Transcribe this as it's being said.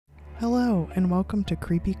Hello, and welcome to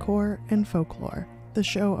Creepycore and Folklore, the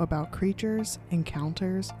show about creatures,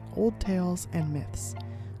 encounters, old tales, and myths.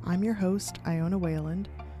 I'm your host, Iona Wayland,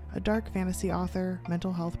 a dark fantasy author,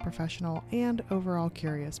 mental health professional, and overall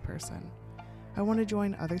curious person. I want to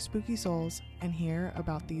join other spooky souls and hear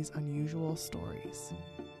about these unusual stories.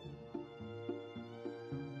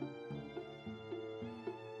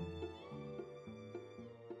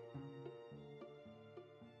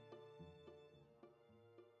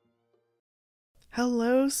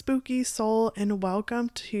 Hello, spooky soul, and welcome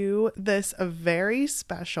to this very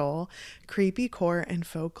special Creepycore and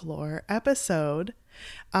Folklore episode.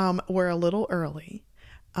 We're a little early,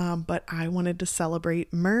 but I wanted to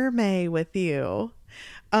celebrate MerMay with you.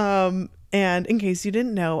 And in case you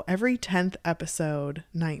didn't know, every 10th episode,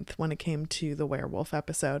 9th when it came to the werewolf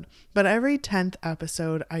episode, but every 10th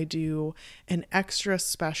episode I do an extra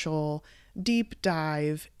special deep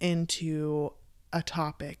dive into a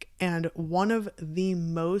topic, and one of the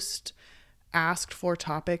most asked for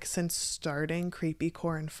topics since starting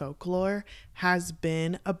Creepycore and Folklore has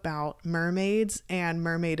been about mermaids and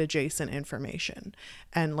mermaid adjacent information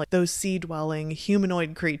and like those sea dwelling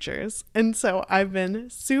humanoid creatures. And so I've been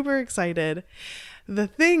super excited. The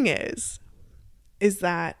thing is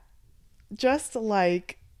that just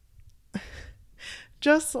like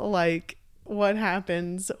what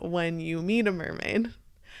happens when you meet a mermaid,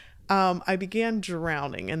 I began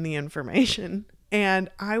drowning in the information, and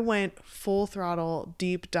I went full throttle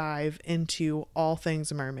deep dive into all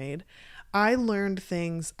things mermaid. I learned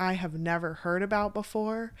things I have never heard about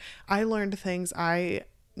before. I learned things I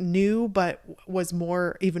knew but was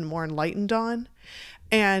even more enlightened on.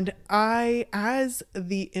 And as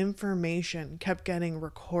the information kept getting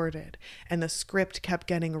recorded and the script kept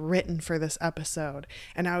getting written for this episode,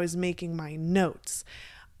 and I was making my notes,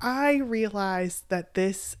 I realized that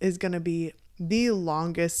this is going to be the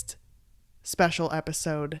longest special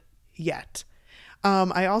episode yet.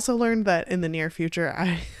 I also learned that in the near future,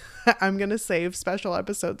 I'm going to save special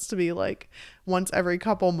episodes to be like once every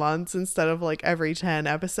couple months instead of like every 10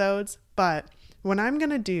 episodes. But what I'm going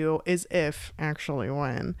to do is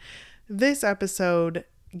when this episode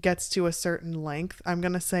gets to a certain length, I'm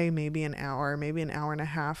going to say maybe an hour and a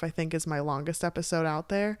half, I think is my longest episode out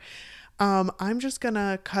there. I'm just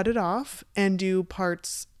gonna cut it off and do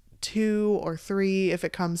parts 2 or 3 if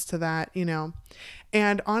it comes to that,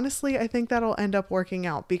 And honestly, I think that'll end up working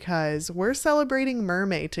out because we're celebrating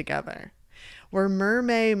MerMay together. We're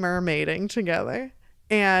mermaiding together.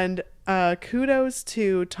 And kudos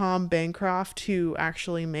to Tom Bancroft, who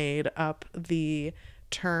actually made up the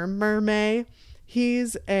term MerMay.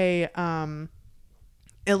 He's a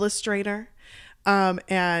illustrator.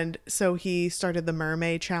 And so he started the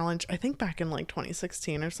MerMay challenge, I think back in like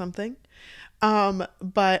 2016 or something.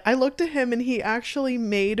 But I looked at him and he actually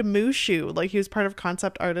made Mushu. Like he was part of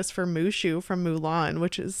concept artist for Mushu from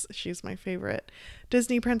Mulan, she's my favorite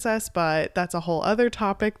Disney princess, but that's a whole other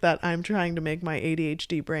topic that I'm trying to make my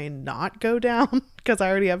ADHD brain not go down because I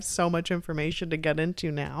already have so much information to get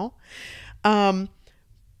into now.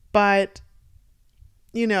 But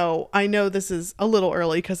I know this is a little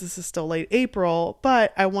early because this is still late April,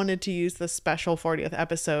 but I wanted to use this special 40th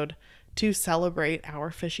episode to celebrate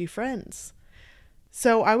our fishy friends.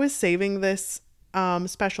 So I was saving this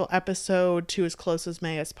special episode to as close as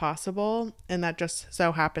May as possible, and that just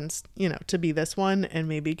so happens, to be this one and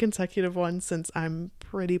maybe consecutive ones, since I'm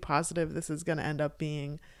pretty positive this is going to end up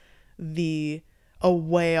being a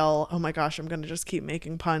whale. Oh my gosh, I'm going to just keep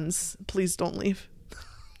making puns. Please don't leave.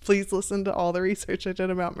 Please listen to all the research I did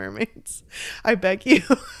about mermaids. I beg you.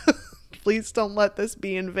 Please don't let this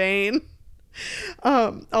be in vain.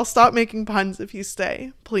 I'll stop making puns if you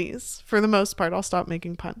stay, please. For the most part, I'll stop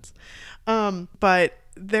making puns. But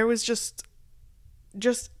there was just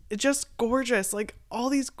gorgeous, like all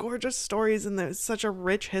these gorgeous stories, and there's such a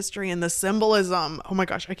rich history and the symbolism. Oh my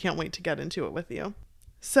gosh, I can't wait to get into it with you.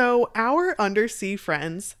 So our undersea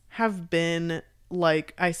friends have been,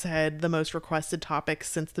 like I said, the most requested topic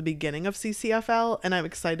since the beginning of CCFL, and I'm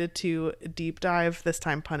excited to deep dive this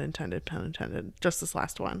time, pun intended, just this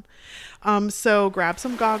last one. So grab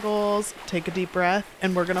some goggles, take a deep breath,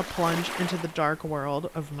 and we're gonna plunge into the dark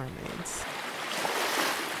world of mermaids.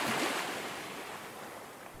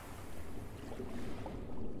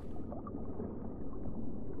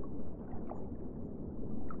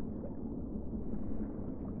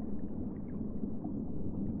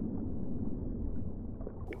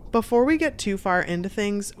 Before we get too far into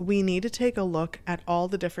things, we need to take a look at all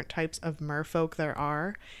the different types of merfolk there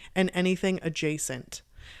are and anything adjacent.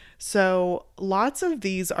 So lots of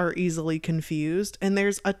these are easily confused, and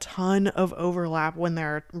there's a ton of overlap when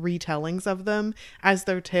there are retellings of them as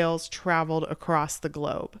their tales traveled across the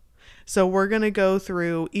globe. So we're going to go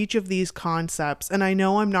through each of these concepts, and I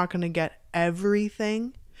know I'm not going to get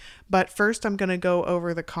everything, but first I'm going to go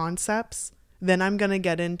over the concepts, then I'm going to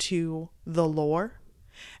get into the lore,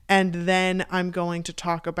 and then I'm going to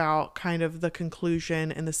talk about kind of the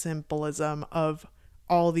conclusion and the symbolism of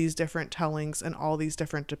all these different tellings and all these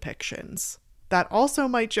different depictions. That also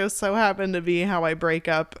might just so happen to be how I break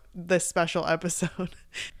up this special episode.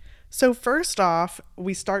 So first off,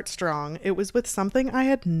 we start strong. It was with something I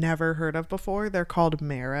had never heard of before. They're called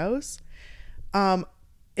marrows.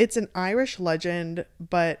 It's an Irish legend,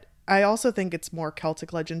 but I also think it's more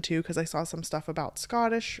Celtic legend too, because I saw some stuff about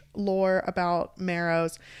Scottish lore about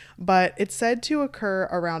marrows, but it's said to occur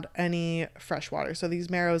around any freshwater. So these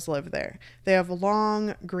marrows live there. They have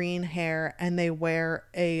long green hair and they wear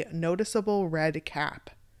a noticeable red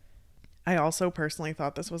cap. I also personally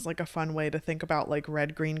thought this was like a fun way to think about like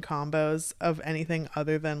red green combos of anything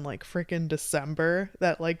other than like freaking December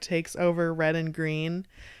that like takes over red and green.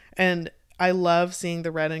 And I love seeing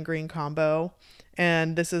the red and green combo.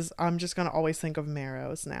 And I'm just going to always think of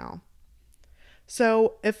marrows now.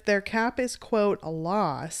 So if their cap is, quote,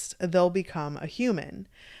 lost, they'll become a human.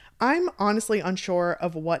 I'm honestly unsure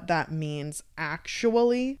of what that means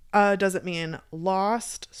actually. Does it mean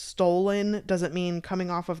lost, stolen? Does it mean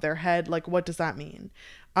coming off of their head? Like, what does that mean?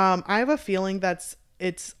 I have a feeling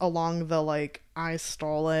it's along the like, I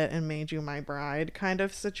stole it and made you my bride kind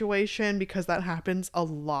of situation, because that happens a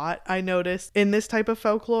lot, I noticed, in this type of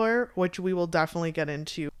folklore, which we will definitely get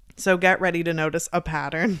into. So get ready to notice a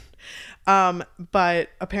pattern. But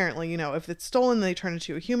apparently, if it's stolen, they turn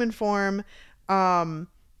into a human form.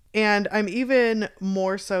 And I'm even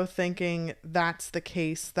more so thinking that's the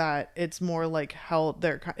case, that it's more like held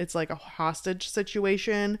there. It's like a hostage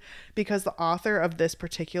situation, because the author of this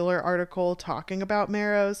particular article talking about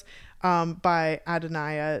marrows, by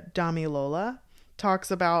Adonaya Damilola,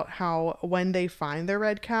 talks about how when they find their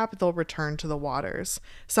red cap, they'll return to the waters.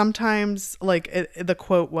 Sometimes, the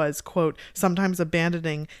quote was, quote, sometimes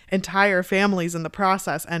abandoning entire families in the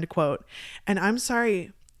process, end quote. And I'm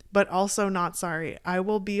sorry, but also not sorry. I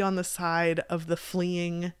will be on the side of the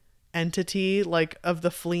fleeing entity, like of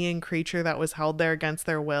the fleeing creature that was held there against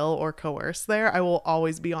their will or coerced there. I will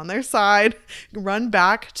always be on their side. Run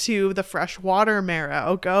back to the freshwater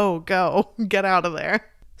marrow. Go, get out of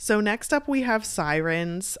there. So next up we have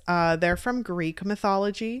sirens. They're from Greek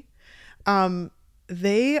mythology.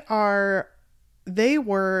 They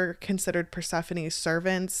were considered Persephone's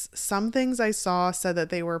servants. Some things I saw said that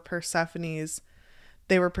they were Persephone's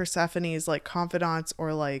like confidants,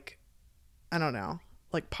 or like, I don't know,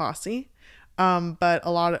 like posse.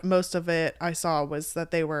 But most of it I saw was that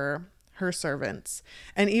they were her servants.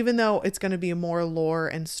 And even though it's going to be more lore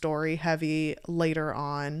and story heavy later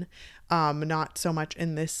on, not so much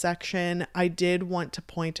in this section, I did want to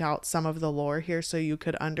point out some of the lore here so you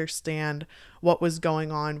could understand what was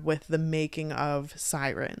going on with the making of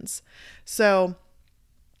sirens. So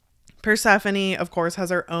Persephone, of course, has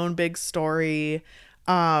her own big story.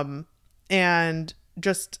 And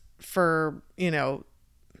just for,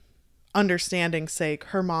 understanding's sake,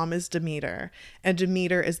 her mom is Demeter, and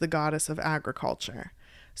Demeter is the goddess of agriculture.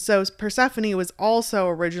 So Persephone was also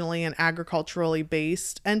originally an agriculturally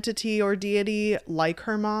based entity or deity like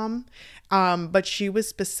her mom, but she was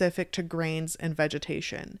specific to grains and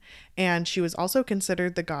vegetation. And she was also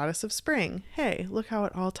considered the goddess of spring. Hey, look how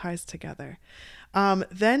it all ties together.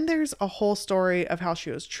 Then there's a whole story of how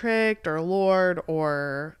she was tricked or lured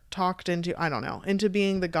or talked into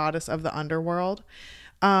being the goddess of the underworld.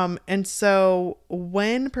 And so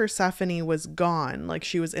when Persephone was gone, like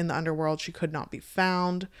she was in the underworld, she could not be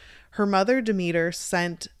found. Her mother Demeter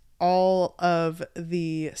sent all of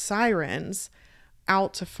the sirens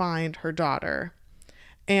out to find her daughter.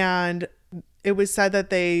 And it was said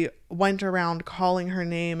that they went around calling her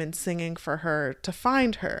name and singing for her to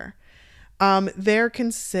find her. They're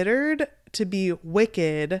considered to be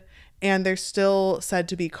wicked, and they're still said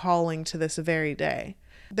to be calling to this very day.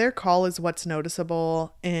 Their call is what's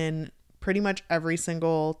noticeable in pretty much every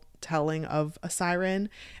single telling of a siren,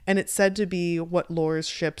 and it's said to be what lures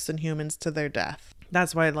ships and humans to their death.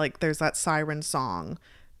 That's why, there's that siren song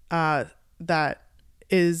that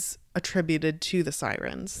is attributed to the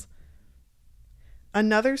sirens.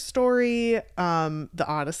 Another story, the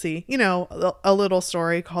Odyssey, a little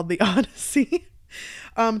story called the Odyssey,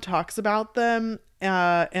 talks about them,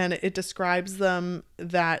 and it describes them,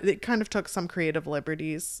 that it kind of took some creative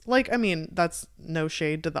liberties. That's no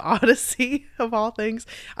shade to the Odyssey of all things.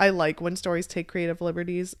 I like when stories take creative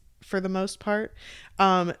liberties. for the most part.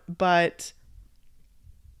 But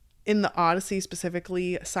in the Odyssey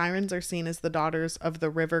specifically, sirens are seen as the daughters of the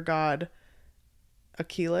river god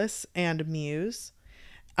Achilles and Muse.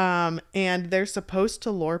 And they're supposed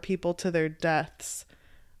to lure people to their deaths,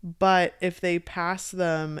 but if they pass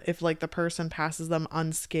them, if like the person passes them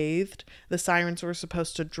unscathed, the sirens were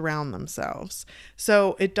supposed to drown themselves.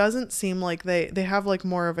 So it doesn't seem like they have like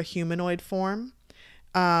more of a humanoid form.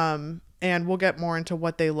 And we'll get more into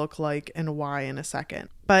what they look like and why in a second.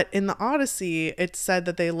 But in the Odyssey, it's said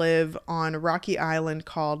that they live on a rocky island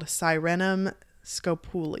called Sirenum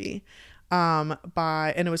Scopuli, and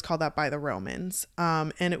it was called that by the Romans.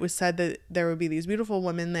 And it was said that there would be these beautiful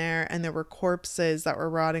women there, and there were corpses that were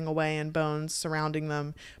rotting away and bones surrounding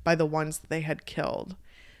them by the ones that they had killed.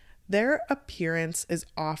 Their appearance is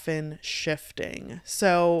often shifting.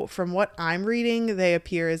 So from what I'm reading, they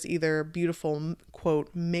appear as either beautiful, quote,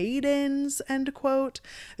 maidens, end quote,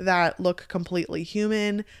 that look completely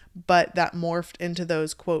human, but that morphed into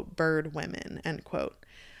those, quote, bird women, end quote.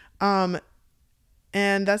 And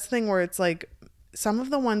that's the thing where it's like some of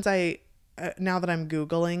the ones now that I'm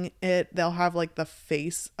Googling it, they'll have like the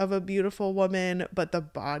face of a beautiful woman, but the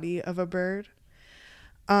body of a bird.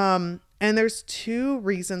 And there's two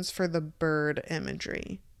reasons for the bird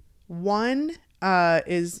imagery. One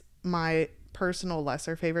is my personal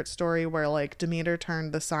lesser favorite story where like Demeter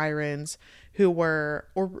turned the sirens, who were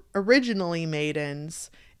originally maidens,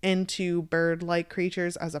 into bird-like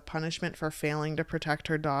creatures as a punishment for failing to protect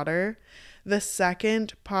her daughter. The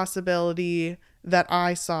second possibility that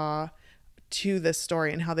I saw to this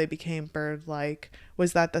story and how they became bird-like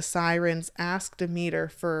was that the sirens asked Demeter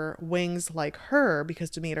for wings like her, because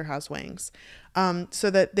Demeter has wings, so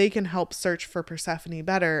that they can help search for Persephone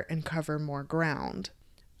better and cover more ground.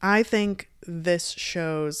 I think this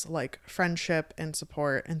shows like friendship and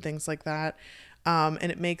support and things like that.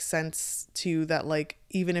 And it makes sense too that like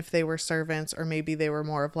even if they were servants, or maybe they were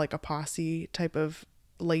more of like a posse type of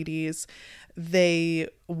ladies, they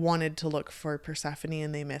wanted to look for Persephone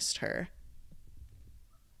and they missed her.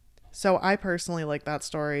 So I personally like that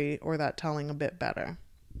story, or that telling, a bit better.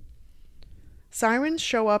 Sirens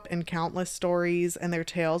show up in countless stories and their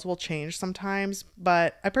tales will change sometimes,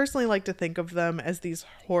 but I personally like to think of them as these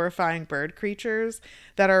horrifying bird creatures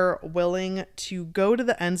that are willing to go to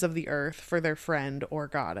the ends of the earth for their friend or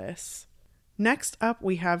goddess. Next up,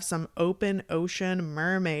 we have some open ocean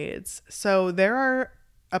mermaids. So there are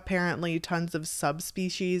apparently tons of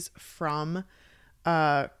subspecies from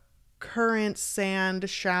current, sand,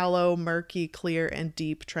 shallow, murky, clear, and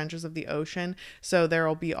deep trenches of the ocean. So there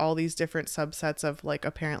will be all these different subsets of like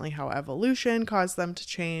apparently how evolution caused them to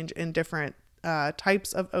change in different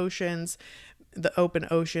types of oceans. The open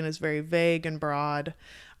ocean is very vague and broad.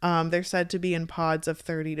 They're said to be in pods of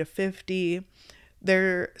 30 to 50.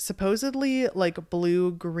 They're supposedly like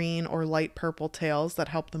blue, green, or light purple tails that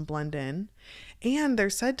help them blend in. And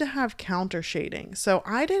they're said to have counter shading. So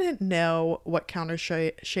I didn't know what counter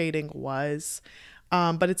shading was,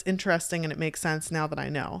 but it's interesting and it makes sense now that I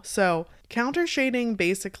know. So counter shading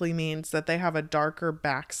basically means that they have a darker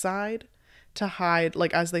backside to hide,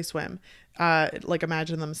 like as they swim. Like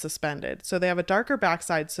imagine them suspended. So they have a darker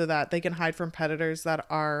backside so that they can hide from predators that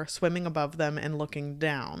are swimming above them and looking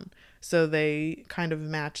down. So they kind of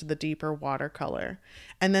match the deeper water color.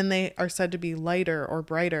 And then they are said to be lighter or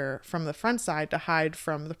brighter from the front side to hide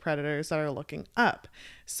from the predators that are looking up.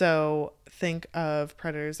 So think of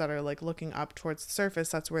predators that are like looking up towards the surface.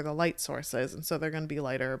 That's where the light source is. And so they're going to be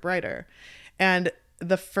lighter or brighter. And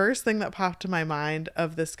the first thing that popped to my mind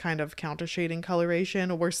of this kind of counter shading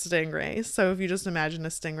coloration were stingrays. So if you just imagine a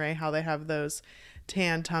stingray, how they have those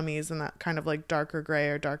tan tummies and that kind of like darker gray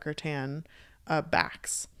or darker tan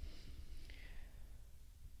backs.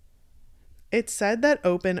 It's said that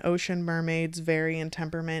open ocean mermaids vary in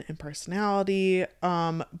temperament and personality,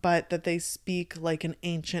 but that they speak like an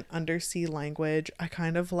ancient undersea language. I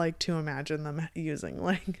kind of like to imagine them using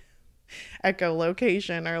like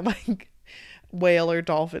echolocation or like whale or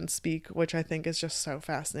dolphin speak, which I think is just so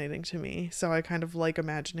fascinating to me. So I kind of like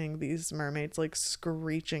imagining these mermaids like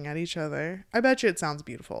screeching at each other. I bet you it sounds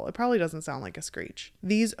beautiful. It probably doesn't sound like a screech.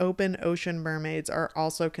 These open ocean mermaids are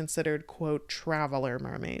also considered, quote, traveler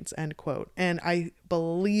mermaids, end quote. And I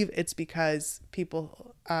believe it's because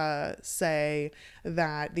people say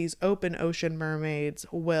that these open ocean mermaids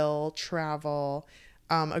will travel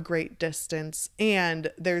a great distance,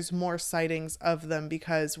 and there's more sightings of them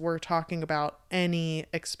because we're talking about any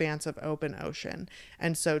expanse of open ocean,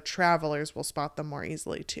 and so travelers will spot them more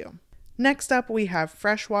easily too. Next up, we have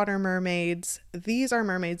freshwater mermaids. These are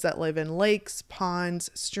mermaids that live in lakes, ponds,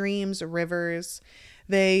 streams, rivers.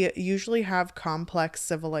 They usually have complex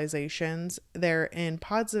civilizations. They're in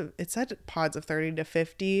pods of, it said pods of 30 to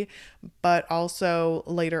 50, but also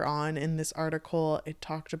later on in this article, it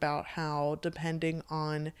talked about how depending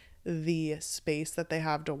on the space that they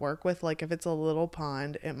have to work with, like if it's a little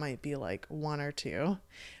pond, it might be like one or two.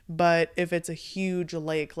 But if it's a huge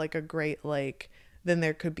lake, like a Great Lake, then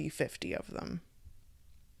there could be 50 of them.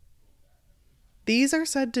 These are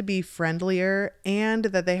said to be friendlier and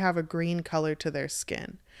that they have a green color to their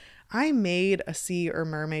skin. I made a sea or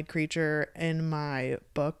mermaid creature in my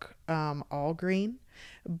book, all green.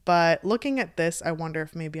 But looking at this, I wonder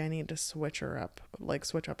if maybe I need to switch her up, like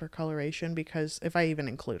switch up her coloration, because if I even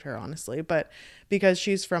include her, honestly, but because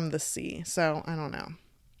she's from the sea. So I don't know.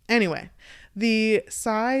 Anyway, the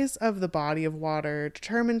size of the body of water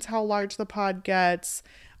determines how large the pod gets.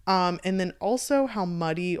 And then also how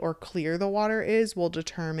muddy or clear the water is will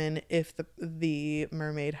determine if the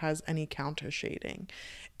mermaid has any counter shading.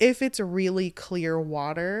 If it's really clear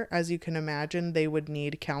water, as you can imagine, they would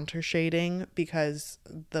need counter shading because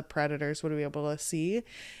the predators would be able to see.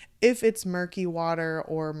 If it's murky water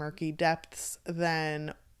or murky depths,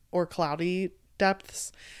 then, or cloudy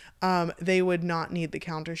depths, they would not need the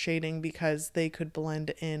counter shading because they could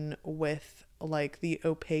blend in with like the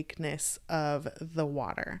opaqueness of the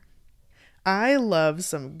water. I love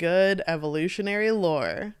some good evolutionary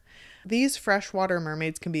lore. These freshwater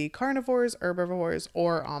mermaids can be carnivores, herbivores,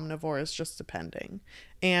 or omnivores, just depending.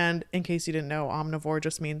 And in case you didn't know, omnivore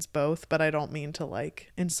just means both, but I don't mean to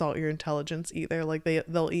like insult your intelligence either. Like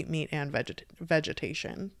they'll eat meat and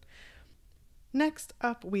vegetation. Next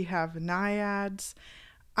up, we have naiads.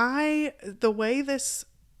 The way this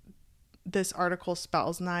article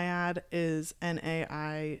spells naiad is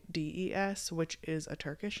Naides, which is a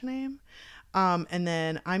Turkish name. And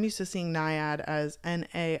then I'm used to seeing naiad as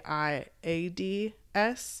Naiads,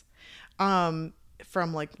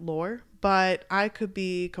 from like lore, but I could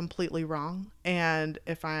be completely wrong. And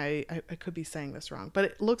if I could be saying this wrong, but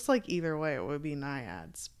it looks like either way it would be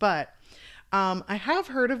naiads. But I have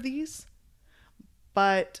heard of these,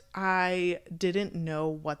 but I didn't know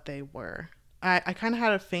what they were. I kind of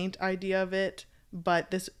had a faint idea of it,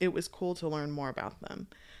 but it was cool to learn more about them.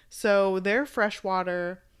 So they're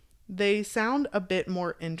freshwater. They sound a bit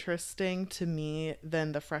more interesting to me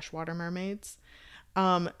than the freshwater mermaids.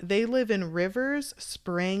 They live in rivers,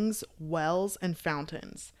 springs, wells, and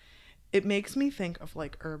fountains. It makes me think of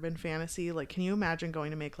like urban fantasy. Like, can you imagine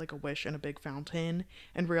going to make like a wish in a big fountain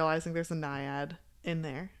and realizing there's a naiad in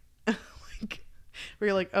there? Like, where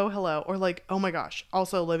you're like, oh, hello. Or like, oh my gosh,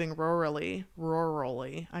 also living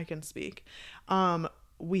rurally, I can speak.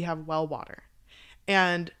 We have well water.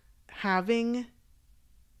 And having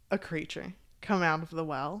a creature come out of the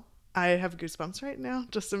well, I have goosebumps right now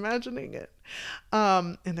just imagining it.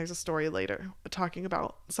 And there's a story later talking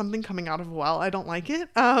about something coming out of a well. I don't like it.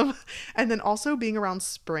 And then also being around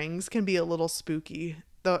springs can be a little spooky,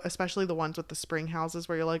 especially the ones with the spring houses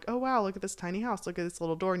where you're like, oh wow, look at this tiny house, look at this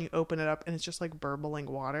little door, and you open it up and it's just like burbling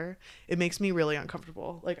water. It makes me really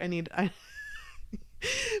uncomfortable. Like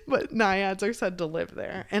but naiads are said to live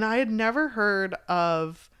there. And I had never heard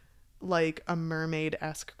of like a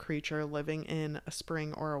mermaid-esque creature living in a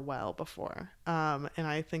spring or a well before. And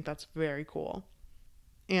I think that's very cool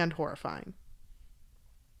and horrifying.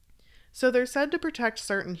 So they're said to protect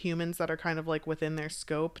certain humans that are kind of like within their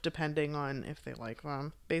scope, depending on if they like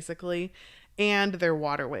them, basically, and their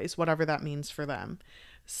waterways, whatever that means for them.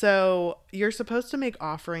 So you're supposed to make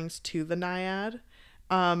offerings to the naiad,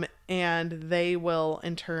 and they will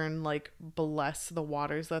in turn like bless the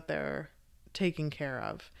waters that they're taking care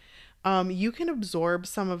of. You can absorb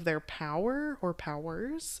some of their power or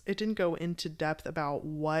powers. It didn't go into depth about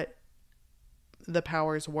what the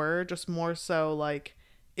powers were, just more so like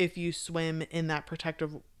if you swim in that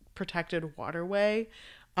protected waterway,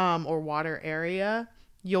 or water area,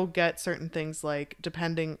 you'll get certain things like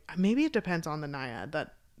maybe it depends on the naiad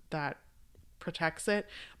that protects it,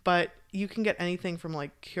 but you can get anything from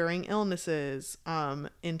like curing illnesses,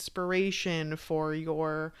 inspiration for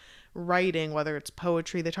your writing, whether it's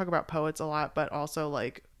poetry. They talk about poets a lot, but also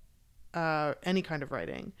like any kind of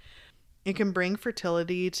writing. It can bring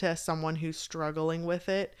fertility to someone who's struggling with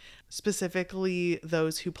it, specifically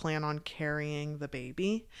those who plan on carrying the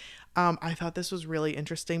baby. I thought this was really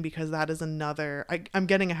interesting because that is I'm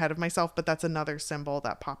getting ahead of myself, but that's another symbol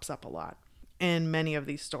that pops up a lot in many of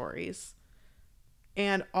these stories.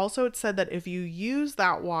 And also it said that if you use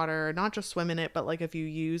that water, not just swim in it, but like if you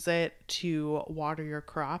use it to water your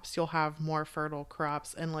crops, you'll have more fertile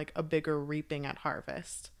crops and like a bigger reaping at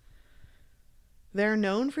harvest. They're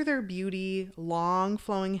known for their beauty, long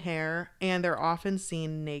flowing hair, and they're often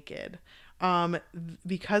seen naked.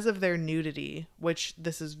 Because of their nudity, which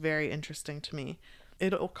this is very interesting to me,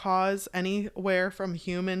 it'll cause anywhere from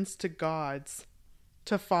humans to gods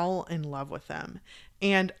to fall in love with them.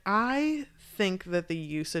 And I think that the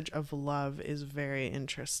usage of love is very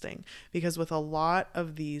interesting because with a lot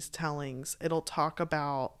of these tellings, it'll talk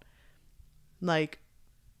about like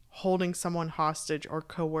holding someone hostage or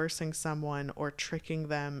coercing someone or tricking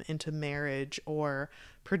them into marriage or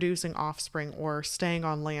producing offspring or staying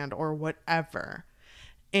on land or whatever.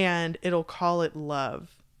 And it'll call it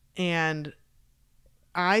love. And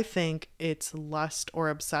I think it's lust or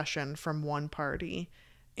obsession from one party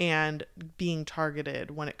and being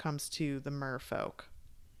targeted when it comes to the merfolk.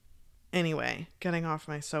 Anyway, getting off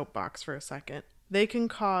my soapbox for a second. They can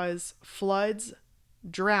cause floods,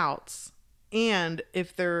 droughts, and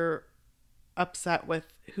if they're upset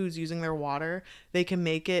with who's using their water, they can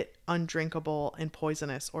make it undrinkable and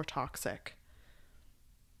poisonous or toxic.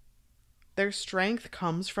 Their strength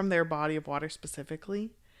comes from their body of water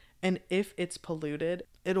specifically, and if it's polluted,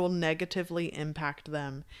 it will negatively impact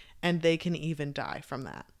them, and they can even die from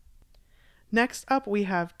that. Next up, we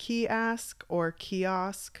have kiosk or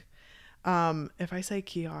kiosk. If I say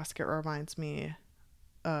kiosk, it reminds me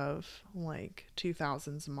of like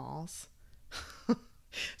 2000s malls.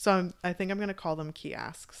 So I think I'm going to call them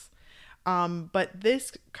kiosks. But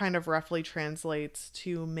this kind of roughly translates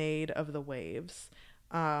to maid of the waves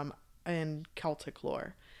in Celtic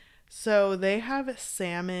lore. So they have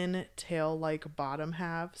salmon tail-like bottom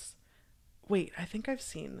halves. Wait, I think I've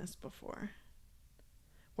seen this before.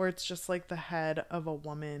 Where it's just like the head of a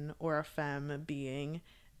woman or a femme being,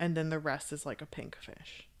 and then the rest is like a pink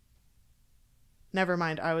fish. Never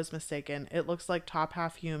mind, I was mistaken. It looks like top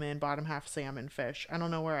half human, bottom half salmon fish. I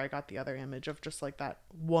don't know where I got the other image of just like that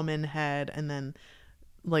woman head and then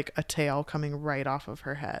like a tail coming right off of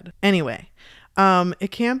her head. Anyway,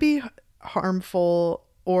 it can be harmful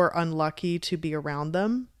or unlucky to be around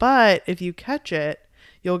them, but if you catch it,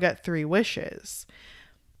 you'll get 3 wishes.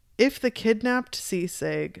 If the kidnapped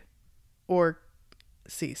seasick or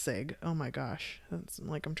seasick, oh my gosh, that's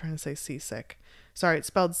like I'm trying to say seasick. Sorry, it's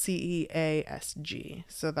spelled Ceasg.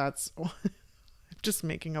 So that's just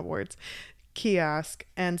making up words. Kiosk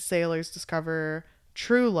and sailors discover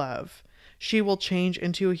true love. She will change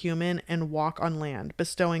into a human and walk on land,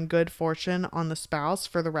 bestowing good fortune on the spouse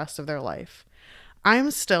for the rest of their life.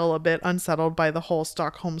 I'm still a bit unsettled by the whole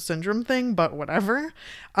Stockholm Syndrome thing, but whatever.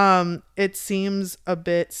 It seems a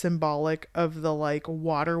bit symbolic of the like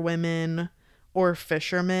water women or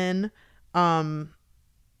fishermen,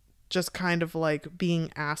 just kind of like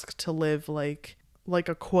being asked to live like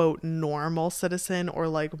a quote normal citizen or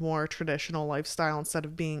like more traditional lifestyle instead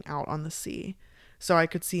of being out on the sea. So I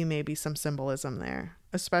could see maybe some symbolism there,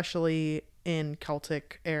 especially in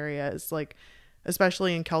Celtic areas, like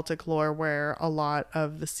especially in Celtic lore where a lot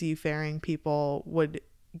of the seafaring people would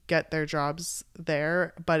get their jobs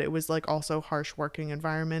there, but it was like also harsh working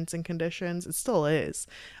environments and conditions. It still is.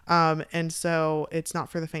 And so it's not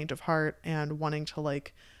for the faint of heart and wanting to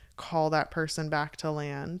like call that person back to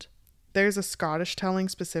land. There's a Scottish telling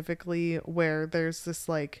specifically where there's this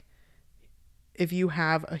like, if you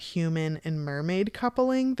have a human and mermaid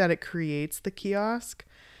coupling, that it creates the kiosk.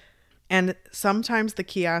 And sometimes the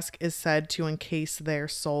kiosk is said to encase their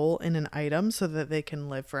soul in an item so that they can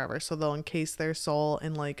live forever. So they'll encase their soul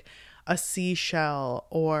in like a seashell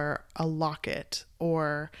or a locket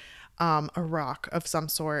or a rock of some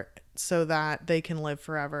sort so that they can live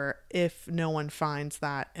forever if no one finds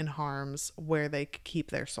that and harms where they keep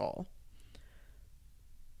their soul.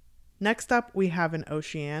 Next up, we have an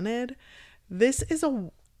oceanid. This is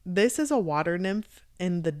a water nymph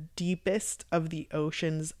in the deepest of the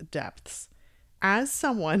ocean's depths. As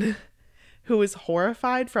someone who is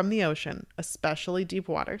horrified from the ocean, especially deep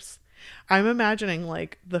waters, I'm imagining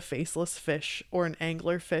like the faceless fish or an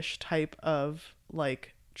anglerfish type of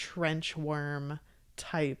like trench worm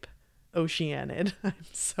type oceanid. I'm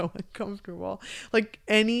so uncomfortable. Like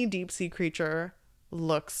any deep sea creature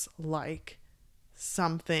looks like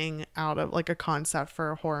something out of like a concept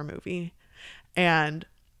for a horror movie. And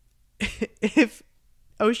if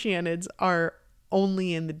oceanids are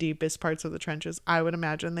only in the deepest parts of the trenches, I would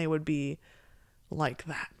imagine they would be like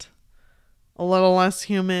that. A little less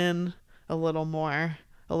human, a little more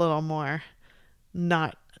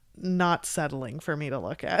not settling for me to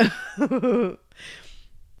look at.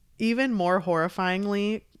 Even more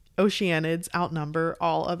horrifyingly, oceanids outnumber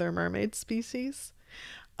all other mermaid species.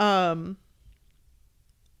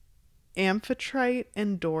 Amphitrite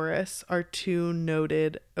and Doris are 2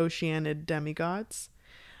 noted oceanid demigods.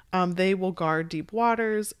 They will guard deep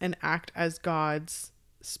waters and act as gods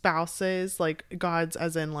spouses, like gods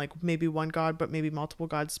as in like maybe one god but maybe multiple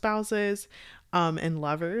god spouses, and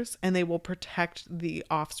lovers, and they will protect the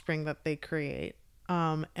offspring that they create.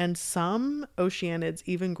 And some oceanids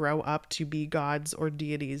even grow up to be gods or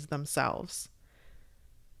deities themselves.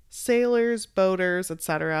 Sailors, boaters,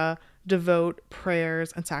 etc., devote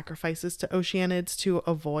prayers and sacrifices to oceanids to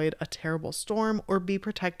avoid a terrible storm or be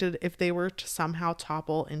protected if they were to somehow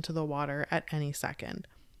topple into the water at any second.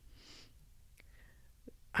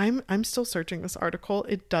 I'm still searching this article.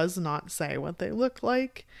 It does not say what they look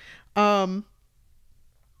like.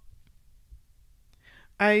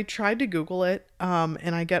 I tried to Google it,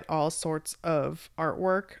 and I get all sorts of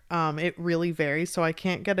artwork. It really varies, so I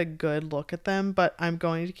can't get a good look at them, but I'm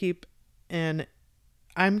going to keep on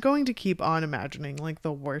imagining like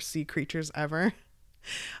the worst sea creatures ever.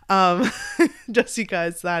 Um, just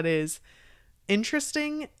because that is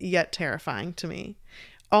interesting yet terrifying to me.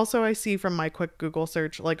 Also, I see from my quick Google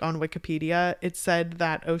search, like on Wikipedia, it said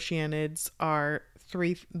that oceanids are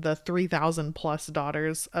the 3,000 plus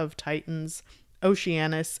daughters of Titans,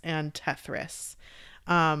 Oceanus and Tethys.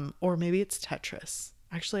 Or maybe it's Tetris.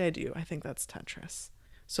 Actually, I think that's Tetris.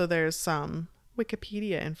 So there's some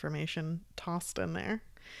Wikipedia information tossed in there.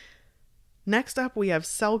 Next up, we have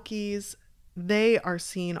Selkies. They are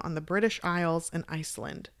seen on the British Isles and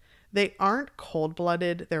Iceland. They aren't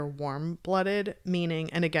cold-blooded, they're warm-blooded, meaning,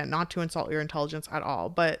 and again, not to insult your intelligence at all,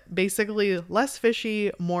 but basically less fishy,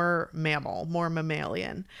 more mammal, more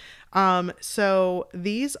mammalian. So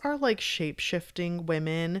these are like shape-shifting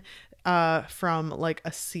women from like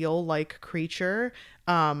a seal-like creature.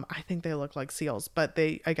 I think they look like seals, but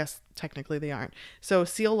I guess technically they aren't. So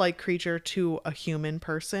seal-like creature to a human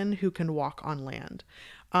person who can walk on land.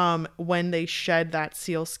 When they shed that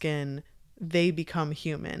seal skin, they become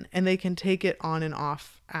human and they can take it on and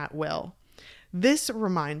off at will. This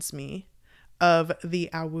reminds me of the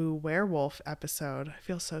Awu werewolf episode. I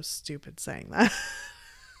feel so stupid saying that.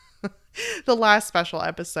 The last special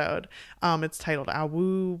episode, it's titled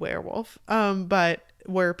Awu werewolf, but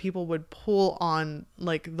where people would pull on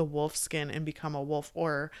like the wolf skin and become a wolf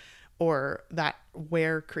or that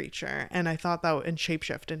were creature, and I thought that and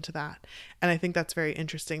shapeshift into that, and I think that's very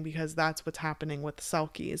interesting because that's what's happening with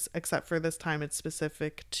Selkies, except for this time it's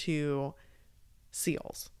specific to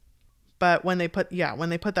seals. But when they put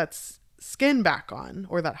that skin back on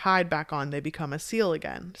or that hide back on, they become a seal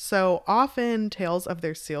again. So often tales of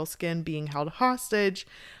their seal skin being held hostage,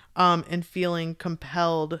 and feeling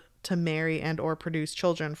compelled to marry and or produce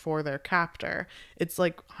children for their captor. It's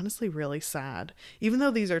like honestly really sad. Even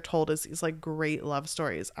though these are told as these like great love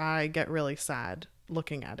stories, I get really sad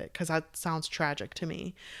looking at it because that sounds tragic to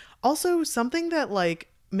me. Also, something that like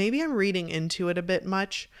maybe I'm reading into it a bit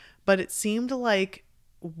much, but it seemed like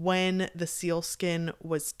when the seal skin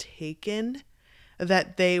was taken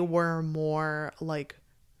that they were more like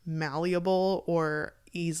malleable or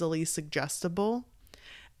easily suggestible,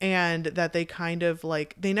 and that they kind of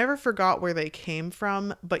like they never forgot where they came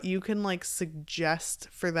from, but you can like suggest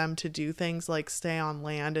for them to do things like stay on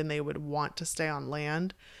land and they would want to stay on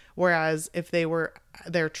land, whereas if they were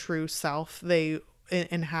their true self, they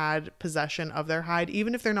and had possession of their hide,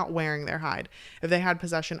 even if they're not wearing their hide, if they had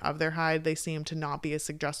possession of their hide, they seem to not be as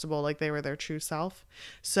suggestible like they were their true self.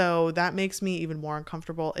 So that makes me even more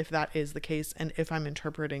uncomfortable if that is the case and if I'm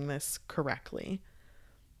interpreting this correctly.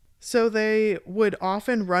 So they would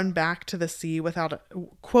often run back to the sea without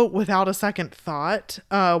a second thought,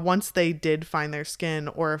 once they did find their skin,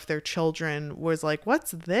 or if their children was like,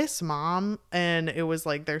 "What's this, mom?" And it was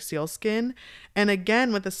like their seal skin. And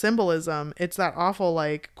again, with the symbolism, it's that awful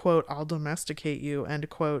like, quote, "I'll domesticate you," end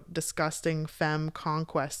quote, disgusting femme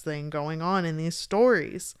conquest thing going on in these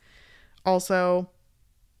stories. Also,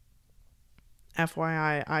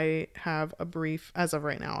 FYI, as of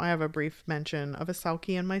right now, I have a brief mention of a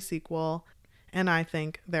Selkie in my sequel, and I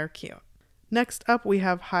think they're cute. Next up, we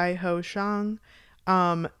have Hai Ho Shang.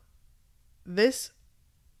 This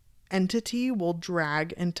entity will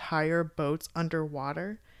drag entire boats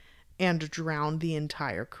underwater and drown the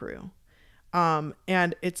entire crew.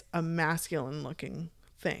 And it's a masculine looking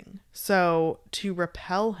thing. So to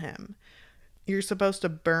repel him, you're supposed to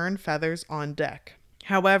burn feathers on deck.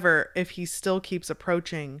 However, if he still keeps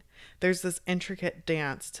approaching, there's this intricate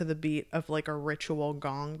dance to the beat of like a ritual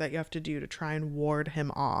gong that you have to do to try and ward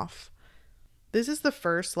him off. This is the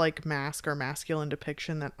first like mask or masculine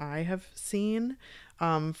depiction that I have seen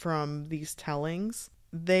from these tellings.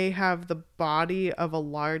 They have the body of a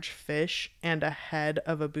large fish and a head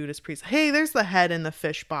of a Buddhist priest. Hey, there's the head in the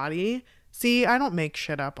fish body. See, I don't make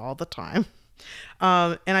shit up all the time.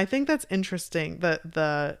 And I think that's interesting,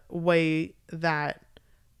 the way that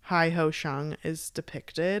Hai-ho-shang is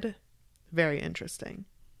depicted. Very interesting.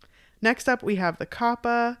 Next up, we have the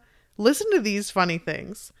kappa. Listen to these funny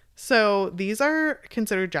things. So these are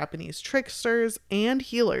considered Japanese tricksters and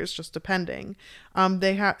healers, just depending.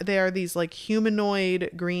 They are these like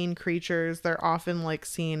humanoid green creatures. They're often like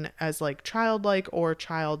seen as like childlike or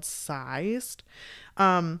child-sized.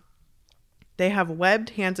 They have webbed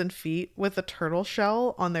hands and feet with a turtle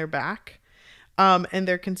shell on their back, and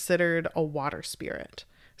they're considered a water spirit.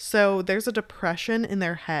 So there's a depression in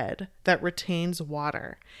their head that retains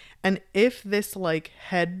water. And if this like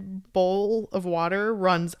head bowl of water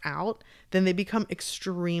runs out, then they become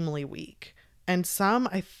extremely weak. And some,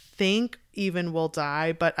 I think, even will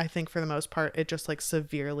die, but I think for the most part, it just like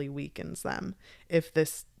severely weakens them if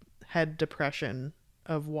this head depression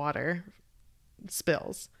of water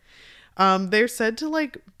spills. They're said to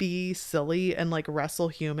like be silly and like wrestle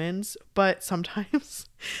humans, but sometimes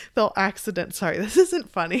sorry, this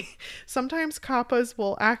isn't funny. Sometimes kappas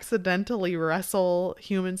will accidentally wrestle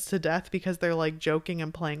humans to death because they're like joking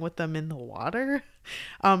and playing with them in the water.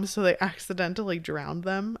 So they accidentally drowned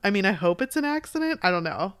them. I mean, I hope it's an accident. I don't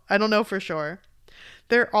know. I don't know for sure.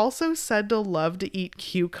 They're also said to love to eat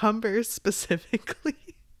cucumbers specifically.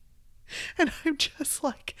 And I'm just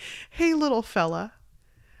like, hey, little fella.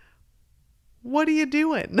 What are you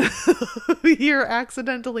doing? You're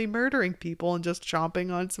accidentally murdering people and just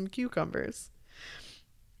chomping on some cucumbers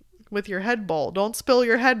with your head bowl. Don't spill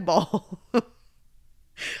your head bowl.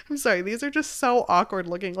 I'm sorry. These are just so awkward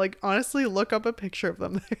looking. Like, honestly, look up a picture of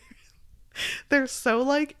them. They're so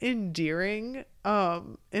like endearing,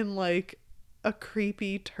 in like a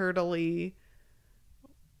creepy, turtley,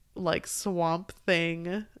 like swamp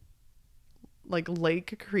thing, like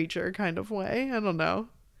lake creature kind of way. I don't know.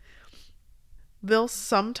 They'll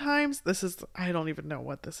sometimes, I don't even know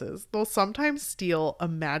what this is. They'll sometimes steal a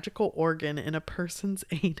magical organ in a person's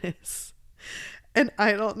anus. And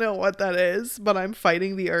I don't know what that is, but I'm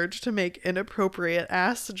fighting the urge to make inappropriate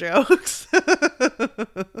ass jokes.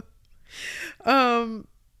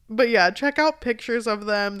 But yeah, check out pictures of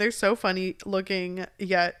them. They're so funny looking,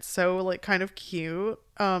 yet so like kind of cute,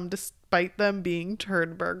 despite them being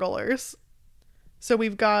turd burglars. So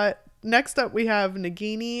next up we have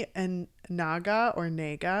Nagini and Naga or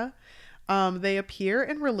Naga. They appear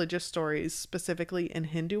in religious stories, specifically in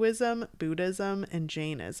Hinduism, Buddhism, and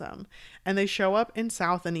Jainism, and they show up in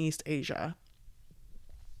South and East Asia.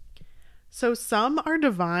 So some are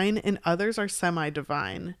divine and others are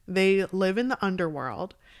semi-divine. They live in the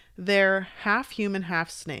underworld. They're half human, half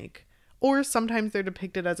snake, or sometimes they're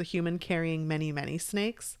depicted as a human carrying many, many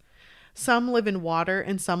snakes. Some live in water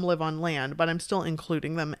and some live on land, but I'm still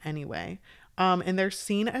including them anyway. And they're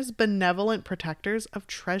seen as benevolent protectors of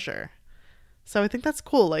treasure. So I think that's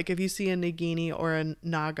cool. Like if you see a Nagini or a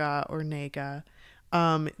Naga or Naga,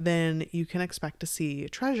 then you can expect to see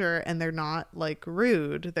treasure, and they're not like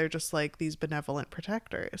rude. They're just like these benevolent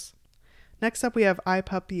protectors. Next up, we have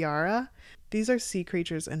Ipapiara. These are sea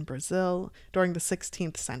creatures in Brazil during the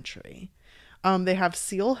 16th century. They have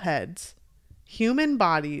seal heads, human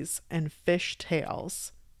bodies, and fish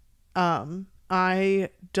tails. I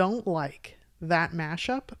don't like that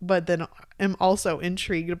mashup, but then am also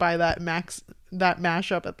intrigued by that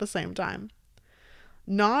mashup at the same time.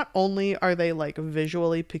 Not only are they like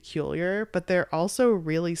visually peculiar, but they're also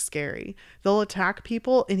really scary. They'll attack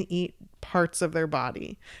people and eat parts of their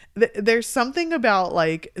body. There's something about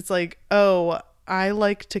like, it's like, oh, I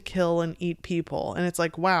like to kill and eat people. And it's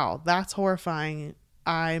like, wow, that's horrifying.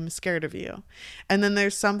 I'm scared of you. And then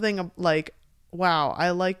there's something like, wow,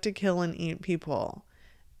 I like to kill and eat people.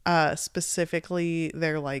 Specifically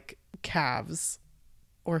their like calves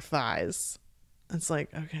or thighs. It's like,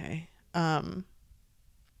 okay.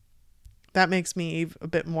 That makes me a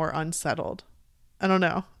bit more unsettled. I don't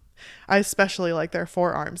know. I especially like their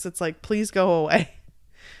forearms. It's like, please go away.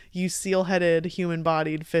 You seal-headed,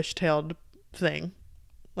 human-bodied, fish-tailed thing.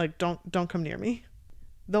 Like, don't come near me.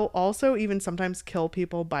 They'll also even sometimes kill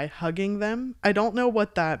people by hugging them. I don't know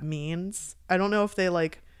what that means. I don't know if they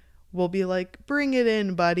like will be like, bring it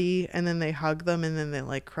in, buddy, and then they hug them and then they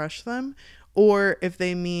like crush them, or if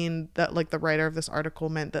they mean that like the writer of this article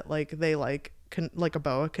meant that like they like like a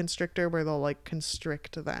boa constrictor where they'll like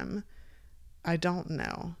constrict them. I don't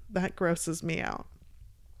know. That grosses me out.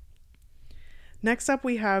 Next up,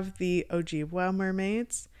 we have the Ojibwa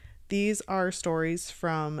mermaids. These are stories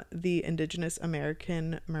from the Indigenous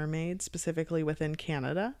American mermaids, specifically within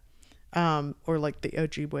Canada, or like the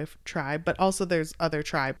Ojibwe tribe, but also there's other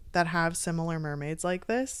tribes that have similar mermaids like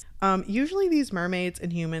this. Usually these mermaids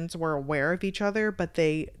and humans were aware of each other, but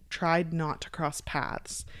they tried not to cross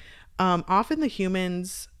paths. Often the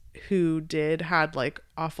humans who did had like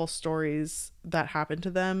awful stories that happened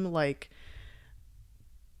to them, like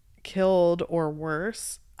killed or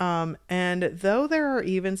worse. And though there are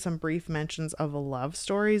even some brief mentions of love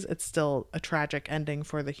stories, it's still a tragic ending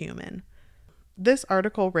for the human. This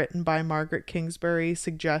article, written by Margaret Kingsbury,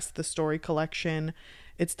 suggests the story collection.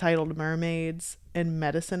 It's titled Mermaids and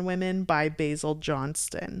Medicine Women by Basil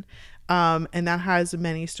Johnston. And that has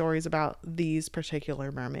many stories about these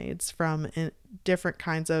particular mermaids from different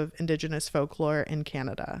kinds of indigenous folklore in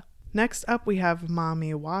Canada. Next up, we have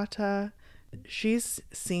Mami Wata. She's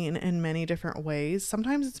seen in many different ways.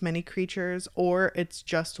 Sometimes it's many creatures or it's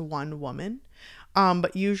just one woman.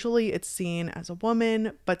 But usually it's seen as a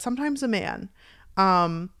woman, but sometimes a man.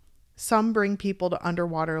 Some bring people to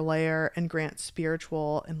underwater lair and grant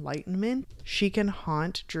spiritual enlightenment. She can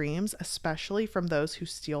haunt dreams, especially from those who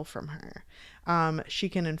steal from her. She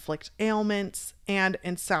can inflict ailments, and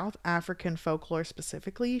in South African folklore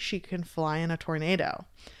specifically, she can fly in a tornado.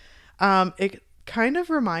 It kind of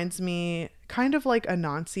reminds me, kind of like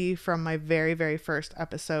Anansi from my very, very first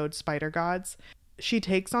episode, Spider Gods. She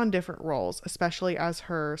takes on different roles, especially as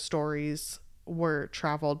her stories were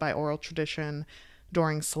traveled by oral tradition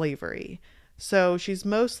during slavery. So she's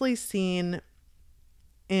mostly seen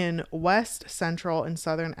in West, Central, and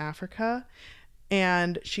Southern Africa.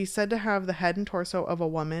 And she's said to have the head and torso of a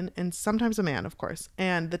woman, and sometimes a man, of course,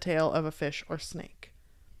 and the tail of a fish or snake.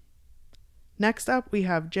 Next up, we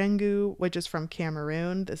have Jengu, which is from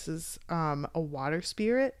Cameroon. This is a water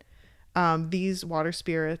spirit. These water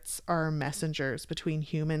spirits are messengers between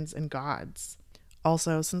humans and gods.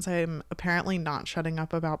 Also, since I'm apparently not shutting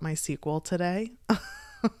up about my sequel today,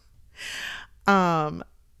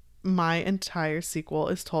 my entire sequel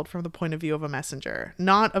is told from the point of view of a messenger,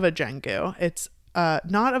 not of a Jengu. It's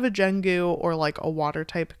not of a Jengu or like a water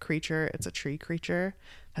type creature. It's a tree creature.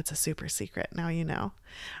 That's a super secret. Now you know.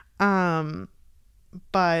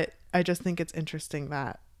 But I just think it's interesting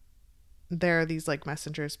that there are these like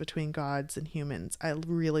messengers between gods and humans. I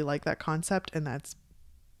really like that concept, and that's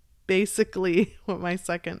basically what my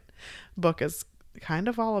second book is kind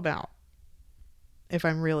of all about, if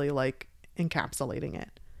I'm really like encapsulating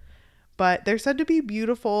it. But they're said to be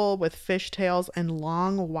beautiful with fishtails and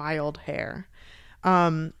long wild hair.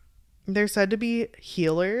 They're said to be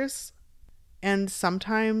healers, and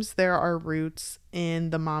sometimes there are roots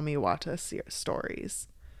in the Mami Wata stories.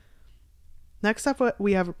 Next up,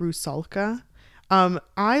 we have Rusalka.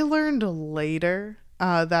 I learned later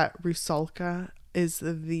that Rusalka is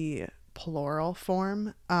the plural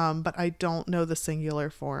form, but I don't know the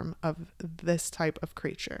singular form of this type of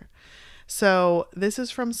creature. So this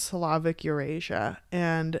is from Slavic Eurasia,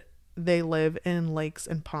 and they live in lakes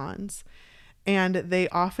and ponds. And they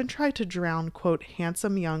often try to drown, quote,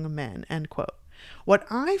 handsome young men, end quote. What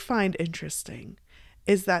I find interesting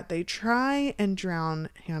is that they try and drown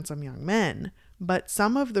handsome young men, but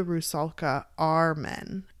some of the Rusalka are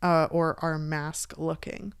men or are mask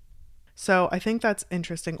looking. So I think that's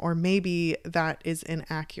interesting, or maybe that is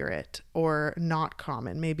inaccurate or not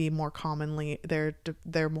common. Maybe more commonly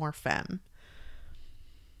they're more femme.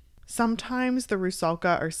 Sometimes the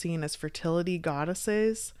Rusalka are seen as fertility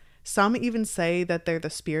goddesses. Some even say that they're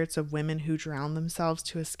the spirits of women who drown themselves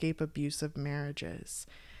to escape abusive marriages.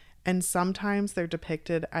 And sometimes they're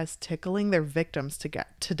depicted as tickling their victims to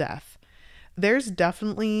get to death. There's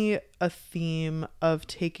definitely a theme of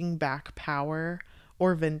taking back power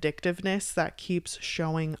or vindictiveness that keeps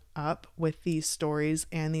showing up with these stories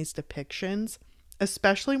and these depictions,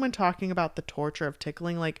 especially when talking about the torture of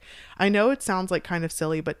tickling. Like, I know it sounds like kind of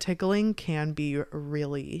silly, but tickling can be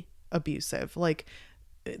really abusive. Like,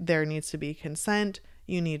 there needs to be consent.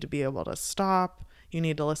 You need to be able to stop. You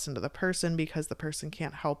need to listen to the person because the person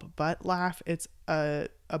can't help but laugh. It's a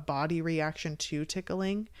body reaction to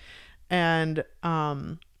tickling. And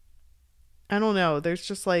I don't know. There's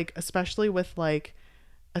just like, especially with like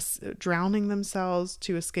drowning themselves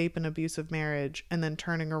to escape an abusive marriage and then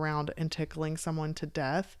turning around and tickling someone to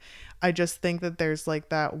death. I just think that there's like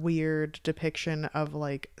that weird depiction of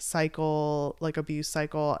like cycle, like abuse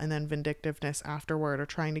cycle, and then vindictiveness afterward, or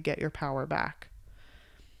trying to get your power back.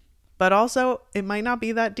 But also, it might not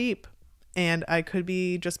be that deep, and I could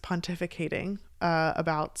be just pontificating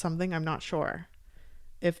about something. I'm not sure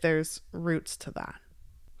if there's roots to that.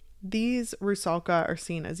 These Rusalka are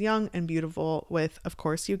seen as young and beautiful with, of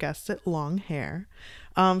course, you guessed it, long hair.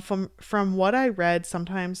 From what I read,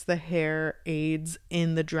 sometimes the hair aids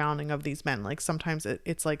in the drowning of these men. Like sometimes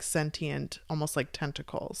it's like sentient, almost like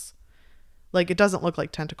tentacles. Like it doesn't look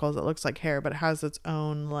like tentacles, it looks like hair, but it has its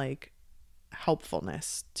own like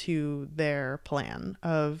helpfulness to their plan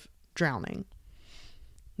of drowning.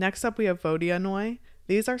 Next up, we have Vodianoi.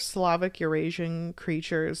 These are Slavic Eurasian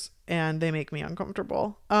creatures and they make me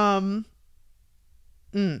uncomfortable. Mm.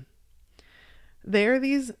 They are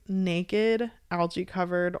these naked, algae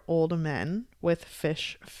covered old men with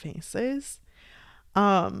fish faces.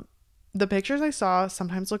 Um, the pictures I saw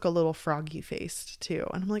sometimes look a little froggy faced too.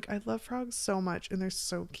 And I'm like, I love frogs so much and they're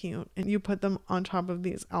so cute. And you put them on top of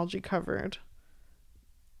these algae covered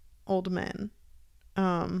old men.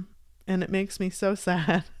 And it makes me so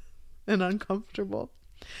sad and uncomfortable.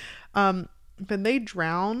 But they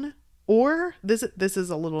drown, or this is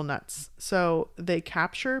a little nuts. So they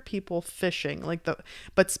capture people fishing,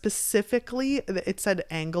 but specifically it said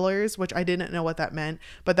anglers, which I didn't know what that meant,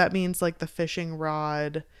 but that means like the fishing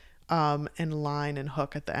rod, and line and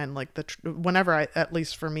hook at the end, like whenever at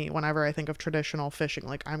least for me, whenever I think of traditional fishing,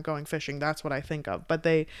 like I'm going fishing, that's what I think of. But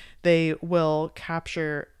they will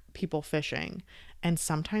capture people fishing and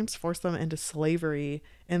sometimes force them into slavery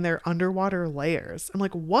in their underwater layers. I'm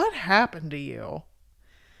like, what happened to you?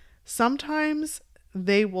 Sometimes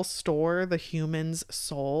they will store the humans'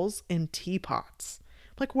 souls in teapots.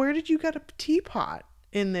 Like, where did you get a teapot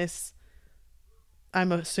in this,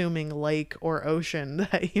 I'm assuming, lake or ocean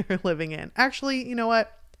that you're living in? Actually, you know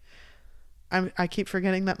what? I keep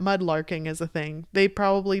forgetting that mudlarking is a thing. They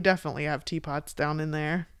probably definitely have teapots down in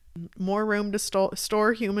there. More room to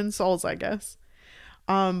store human souls, I guess.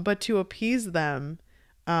 But to appease them,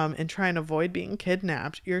 and try and avoid being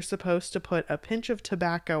kidnapped, you're supposed to put a pinch of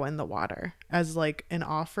tobacco in the water as like an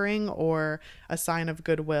offering or a sign of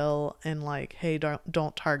goodwill and like, hey,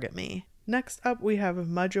 don't target me. Next up, we have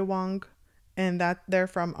Mudjawang, and that they're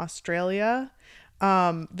from Australia.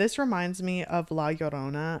 This reminds me of La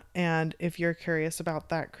Llorona, and if you're curious about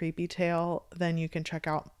that creepy tale, then you can check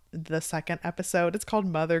out the second episode. It's called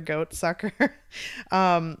Mother Goat Sucker.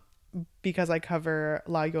 Because I cover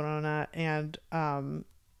La Llorona and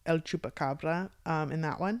El Chupacabra in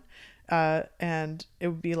that one. And it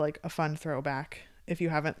would be like a fun throwback if you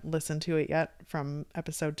haven't listened to it yet from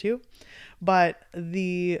episode 2. But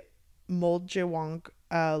the Moldjewonk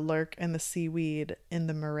lurk in the seaweed in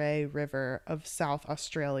the Murray River of South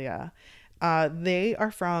Australia. They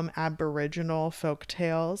are from Aboriginal folk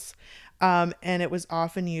tales. And it was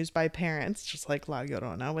often used by parents, just like La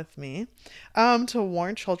Llorona with me, to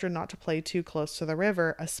warn children not to play too close to the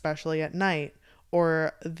river, especially at night,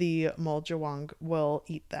 or the Moldjewang will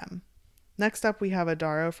eat them. Next up, we have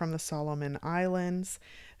Adaro from the Solomon Islands.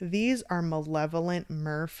 These are malevolent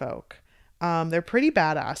merfolk. They're pretty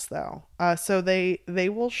badass, though. So they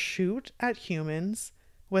will shoot at humans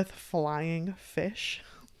with flying fish.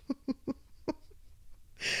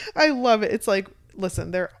 I love it. It's like,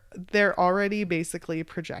 listen, they're already basically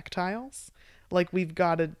projectiles. Like, we've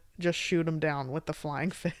got to just shoot them down with the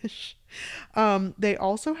flying fish. They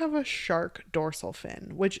also have a shark dorsal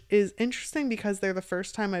fin, which is interesting because they're the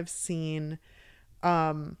first time I've seen,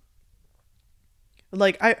 like,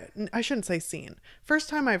 I shouldn't say seen. First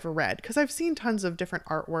time I've read, because I've seen tons of different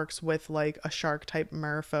artworks with like a shark type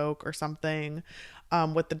merfolk or something,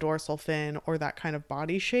 with the dorsal fin or that kind of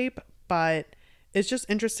body shape. But it's just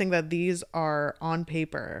interesting that these are on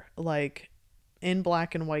paper, like in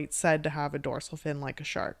black and white, said to have a dorsal fin like a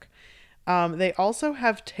shark. They also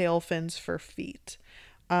have tail fins for feet.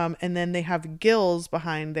 And then they have gills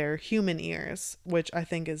behind their human ears, which I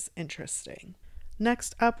think is interesting.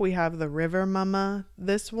 Next up, we have the river mama.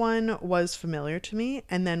 This one was familiar to me,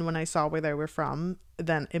 and then when I saw where they were from,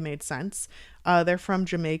 then it made sense. They're from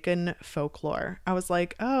Jamaican folklore. I was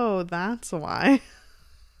like, oh, that's why.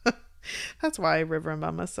 That's why river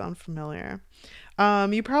mamas sound familiar.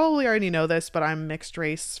 You probably already know this, but I'm mixed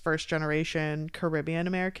race, first generation Caribbean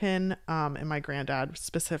American, and my granddad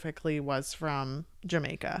specifically was from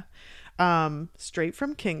Jamaica, straight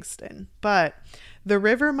from Kingston. But the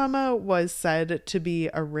river mama was said to be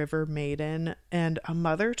a river maiden and a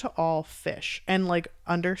mother to all fish and like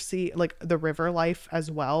undersea, like the river life as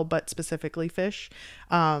well, but specifically fish.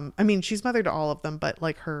 I mean, she's mother to all of them, but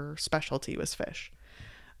like her specialty was fish.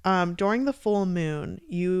 During the full moon,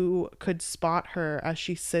 you could spot her as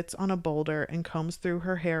she sits on a boulder and combs through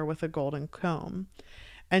her hair with a golden comb.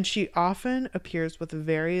 And she often appears with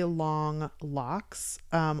very long locks,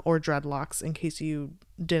 or dreadlocks, in case you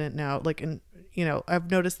didn't know. Like, I've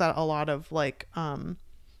noticed that a lot of like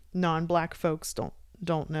non-black folks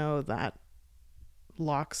don't know that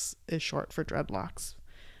locks is short for dreadlocks.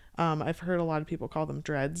 I've heard a lot of people call them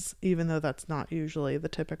dreads, even though that's not usually the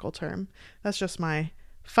typical term. That's just my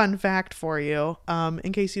fun fact for you,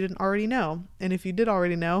 in case you didn't already know. And if you did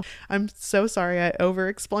already know, I'm so sorry I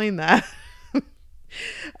over-explained that.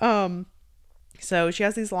 So she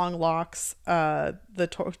has these long locks,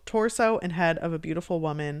 the torso and head of a beautiful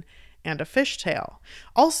woman, and a fishtail.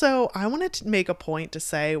 Also, I wanted to make a point to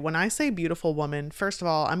say, when I say beautiful woman, first of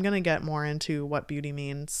all, I'm going to get more into what beauty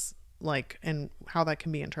means, like, and how that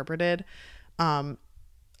can be interpreted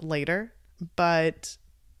later. But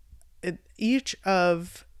each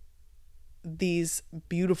of these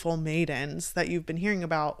beautiful maidens that you've been hearing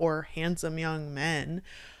about, or handsome young men,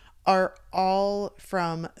 are all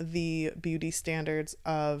from the beauty standards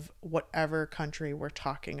of whatever country we're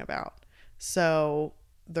talking about. So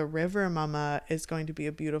the River Mama is going to be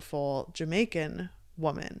a beautiful Jamaican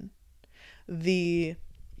woman. The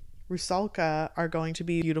Rusalka are going to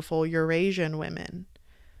be beautiful Eurasian women,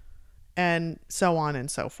 and so on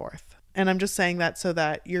and so forth. And I'm just saying that so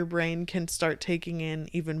that your brain can start taking in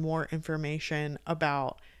even more information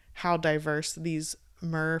about how diverse these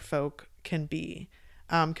merfolk can be.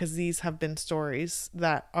 Because these have been stories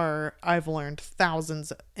that I've learned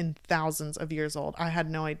thousands and thousands of years old. I had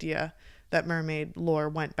no idea that mermaid lore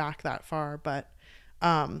went back that far, but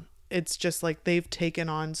it's just like they've taken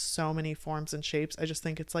on so many forms and shapes. I just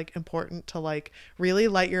think it's like important to like really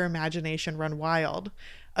let your imagination run wild,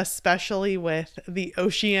 especially with the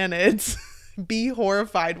Oceanids. Be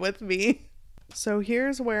horrified with me. So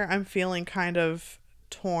here's where I'm feeling kind of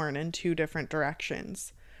torn in two different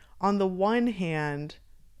directions. On the one hand,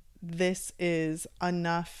 this is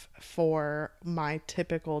enough for my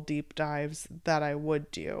typical deep dives that I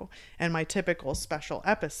would do, and my typical special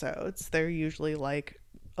episodes. They're usually like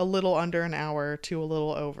a little under an hour to a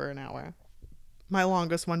little over an hour. My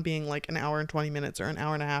longest one being like an hour and 20 minutes or an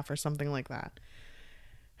hour and a half or something like that.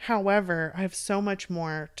 However, I have so much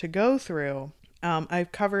more to go through.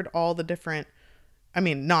 I've covered all the different, I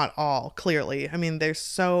mean, not all, clearly. I mean, there's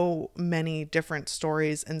so many different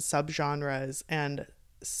stories and subgenres and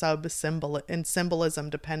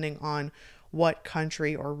symbolism depending on what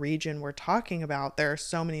country or region we're talking about. There are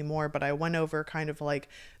so many more, but I went over kind of like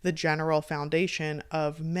the general foundation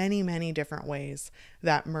of many, many different ways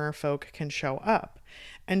that merfolk can show up.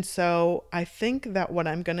 And so I think that what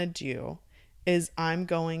I'm going to do is I'm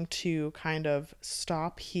going to kind of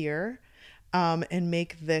stop here and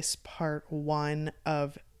make this part one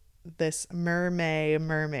of this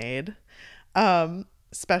mermaid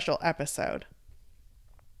special episode.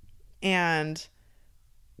 And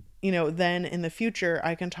then in the future,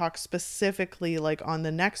 I can talk specifically like on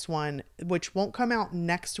the next one, which won't come out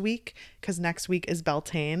next week because next week is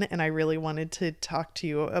Beltane. And I really wanted to talk to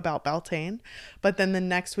you about Beltane. But then the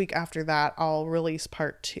next week after that, I'll release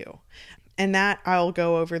part 2. And that I'll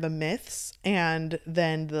go over the myths and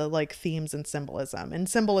then the like themes and symbolism. And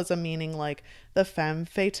symbolism meaning like the femme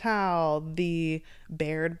fatale, the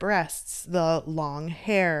bared breasts, the long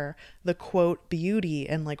hair, the quote beauty,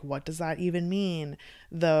 and like what does that even mean?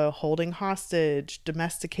 The holding hostage,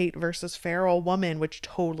 domesticate versus feral woman, which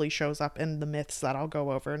totally shows up in the myths that I'll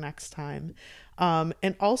go over next time.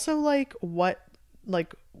 And also like what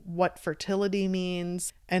fertility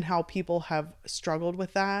means and how people have struggled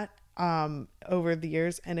with that over the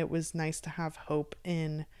years. And it was nice to have hope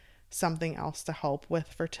in something else to help with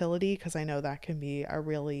fertility, because I know that can be a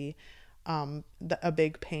really a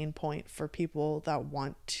big pain point for people that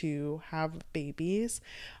want to have babies.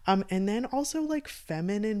 And then also like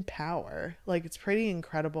feminine power. Like it's pretty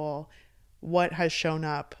incredible what has shown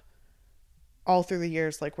up all through the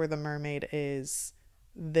years, like where the mermaid is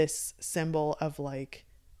this symbol of like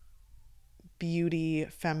beauty,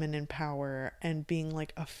 feminine power, and being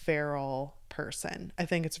like a feral person. I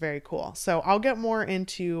think it's very cool. So I'll get more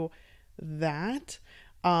into that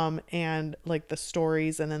and like the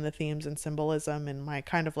stories and then the themes and symbolism and my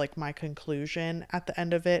kind of like my conclusion at the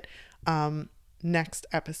end of it next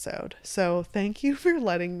episode. So thank you for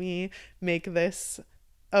letting me make this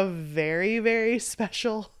a very, very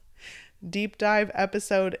special deep dive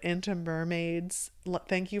episode into mermaids.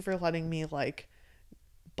 Thank you for letting me like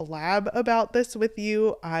blab about this with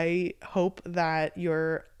you. I hope that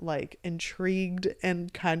you're like intrigued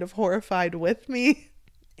and kind of horrified with me.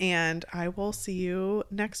 And I will see you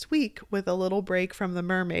next week with a little break from the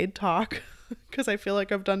mermaid talk because I feel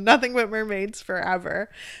like I've done nothing but mermaids forever.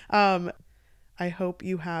 I hope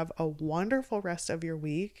you have a wonderful rest of your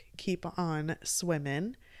week. Keep on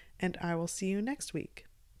swimming, and I will see you next week.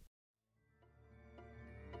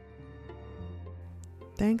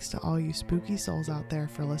 Thanks to all you spooky souls out there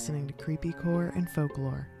for listening to Creepycore and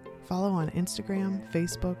Folklore. Follow on Instagram,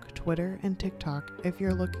 Facebook, Twitter, and TikTok if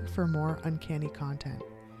you're looking for more uncanny content.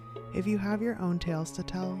 If you have your own tales to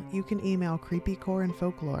tell, you can email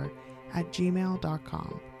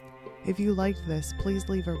creepycoreandfolklore@gmail.com. If you liked this, please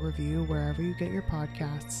leave a review wherever you get your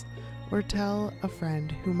podcasts, or tell a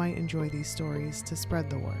friend who might enjoy these stories to spread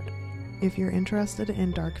the word. If you're interested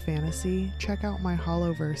in dark fantasy, check out my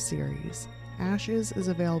Hollowverse series. Ashes is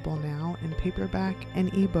available now in paperback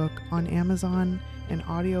and ebook on Amazon and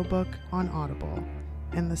audiobook on Audible,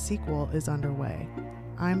 and the sequel is underway.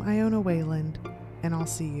 I'm Iona Wayland, and I'll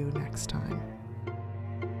see you next time.